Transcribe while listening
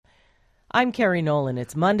I'm Kerry Nolan.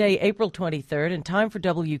 It's Monday, April 23rd, and time for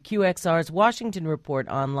WQXR's Washington Report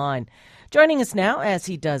Online. Joining us now, as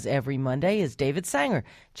he does every Monday, is David Sanger,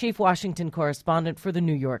 Chief Washington Correspondent for the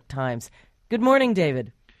New York Times. Good morning,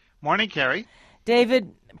 David. Morning, Kerry.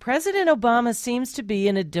 David, President Obama seems to be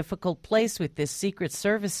in a difficult place with this Secret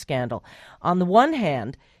Service scandal. On the one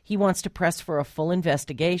hand, he wants to press for a full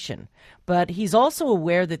investigation, but he's also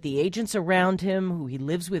aware that the agents around him, who he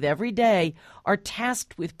lives with every day, are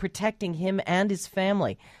tasked with protecting him and his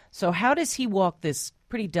family. So how does he walk this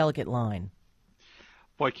pretty delicate line?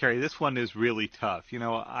 Boy, Kerry, this one is really tough. You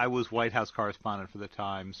know, I was White House correspondent for the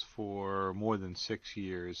Times for more than 6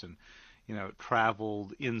 years, and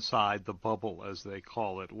traveled inside the bubble, as they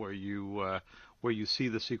call it, where you see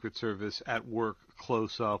the Secret Service at work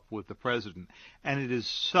close up with the president. And it is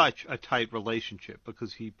such a tight relationship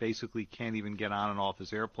because he basically can't even get on and off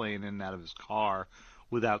his airplane and out of his car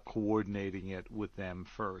without coordinating it with them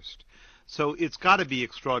first. So it's got to be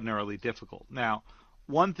extraordinarily difficult. Now,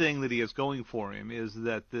 one thing that he has going for him is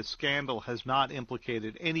that this scandal has not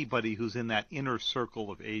implicated anybody who's in that inner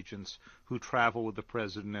circle of agents who travel with the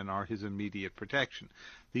president and are his immediate protection.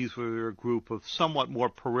 These were a group of somewhat more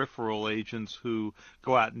peripheral agents who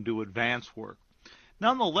go out and do advance work.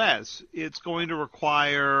 Nonetheless, it's going to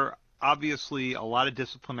require, obviously, a lot of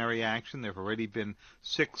disciplinary action. There have already been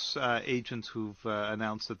 6 agents who've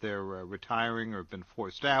announced that they're retiring or have been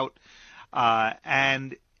forced out.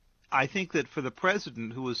 And I think that for the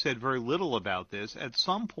president, who has said very little about this, at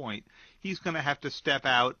some point he's going to have to step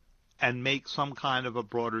out and make some kind of a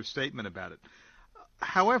broader statement about it.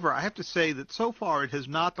 However, I have to say that so far it has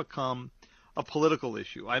not become a political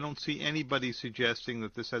issue. I don't see anybody suggesting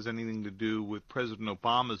that this has anything to do with President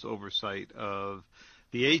Obama's oversight of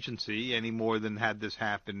the agency any more than had this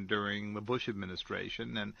happened during the Bush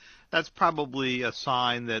administration. And that's probably a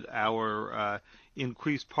sign that our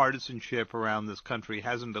increased partisanship around this country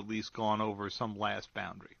hasn't at least gone over some last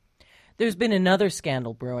boundary. There's been another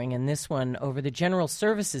scandal brewing, and this one over the General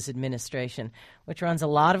Services Administration, which runs a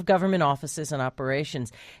lot of government offices and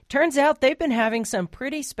operations. Turns out they've been having some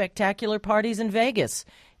pretty spectacular parties in Vegas,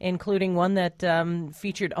 including one that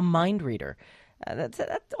featured a mind reader.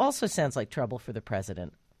 That also sounds like trouble for the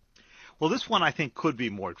president. Well, this one I think could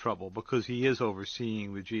be more trouble because he is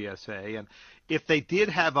overseeing the GSA. And if they did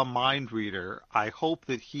have a mind reader, I hope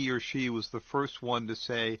that he or she was the first one to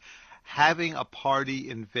say having a party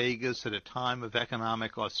in Vegas at a time of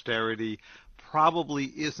economic austerity probably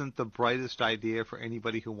isn't the brightest idea for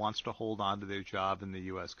anybody who wants to hold on to their job in the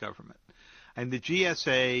U.S. government. And the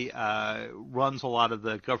GSA runs a lot of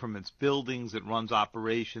the government's buildings. It runs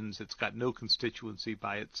operations. It's got no constituency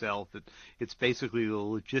by itself. It's basically the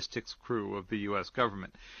logistics crew of the U.S.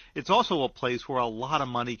 government. It's also a place where a lot of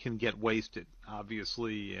money can get wasted,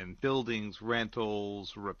 obviously, in buildings,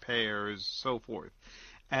 rentals, repairs, so forth.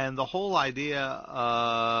 And the whole idea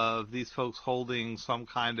of these folks holding some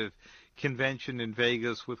kind of convention in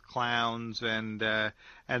Vegas with clowns and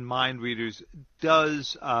mind readers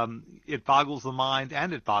does it boggles the mind,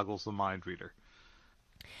 and it boggles the mind reader.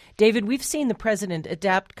 David, we've seen the president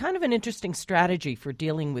adapt kind of an interesting strategy for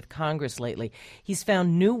dealing with Congress lately. He's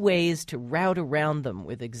found new ways to route around them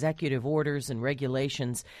with executive orders and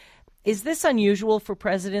regulations. Is this unusual for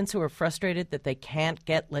presidents who are frustrated that they can't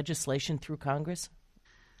get legislation through Congress?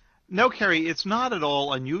 No, Kerry, it's not at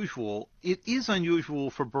all unusual. It is unusual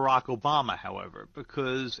for Barack Obama, however,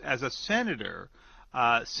 because as a senator,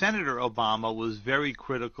 Senator Obama was very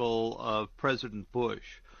critical of President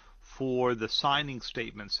Bush for the signing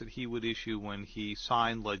statements that he would issue when he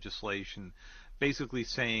signed legislation, basically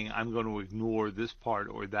saying, I'm going to ignore this part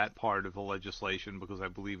or that part of the legislation because I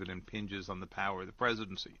believe it impinges on the power of the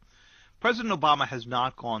presidency. President Obama has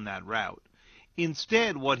not gone that route.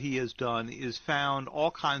 Instead, what he has done is found all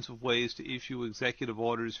kinds of ways to issue executive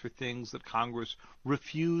orders for things that Congress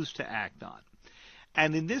refused to act on.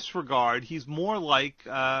 And in this regard, he's more like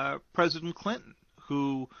President Clinton,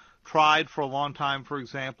 who tried for a long time, for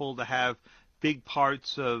example, to have big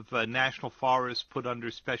parts of national forests put under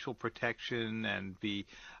special protection and be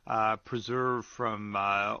preserved from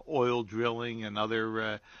oil drilling and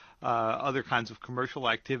other kinds of commercial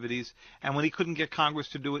activities. And when he couldn't get Congress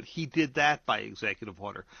to do it, he did that by executive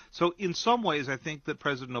order. So in some ways, I think that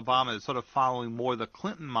President Obama is sort of following more the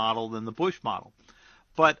Clinton model than the Bush model.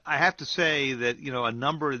 But I have to say that, a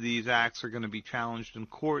number of these acts are going to be challenged in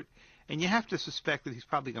court, and you have to suspect that he's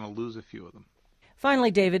probably going to lose a few of them.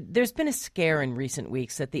 Finally, David, there's been a scare in recent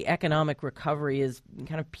weeks that the economic recovery is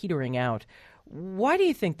kind of petering out. Why do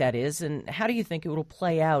you think that is, and how do you think it will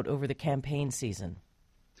play out over the campaign season?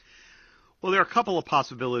 Well, there are a couple of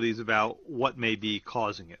possibilities about what may be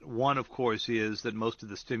causing it. One, of course, is that most of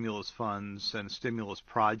the stimulus funds and stimulus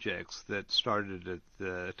projects that started at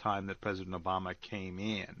the time that President Obama came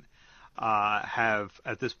in have,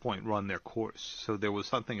 at this point, run their course. So there was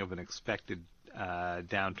something of an expected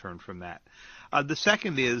downturn from that. The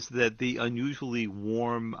second is that the unusually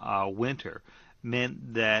warm winter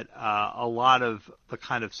meant that a lot of the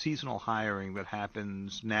kind of seasonal hiring that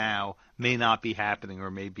happens now may not be happening or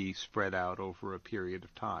may be spread out over a period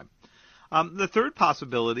of time. The third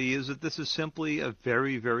possibility is that this is simply a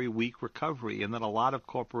very, very weak recovery and that a lot of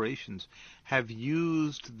corporations have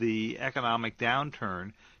used the economic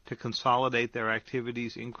downturn to consolidate their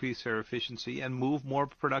activities, increase their efficiency, and move more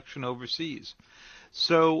production overseas.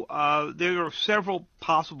 So there are several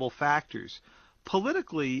possible factors.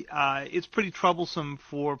 Politically, it's pretty troublesome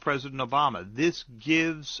for President Obama. This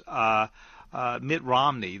gives Mitt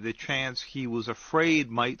Romney the chance he was afraid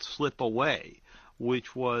might slip away,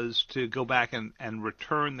 which was to go back and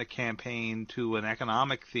return the campaign to an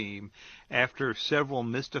economic theme after several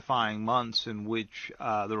mystifying months in which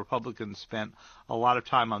the Republicans spent a lot of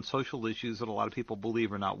time on social issues that a lot of people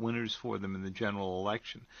believe are not winners for them in the general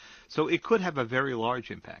election. So it could have a very large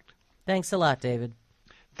impact. Thanks a lot, David.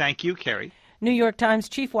 Thank you, Kerry. New York Times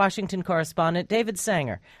Chief Washington Correspondent David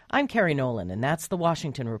Sanger. I'm Kerry Nolan, and that's the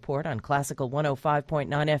Washington Report on Classical 105.9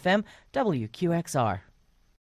 FM, WQXR.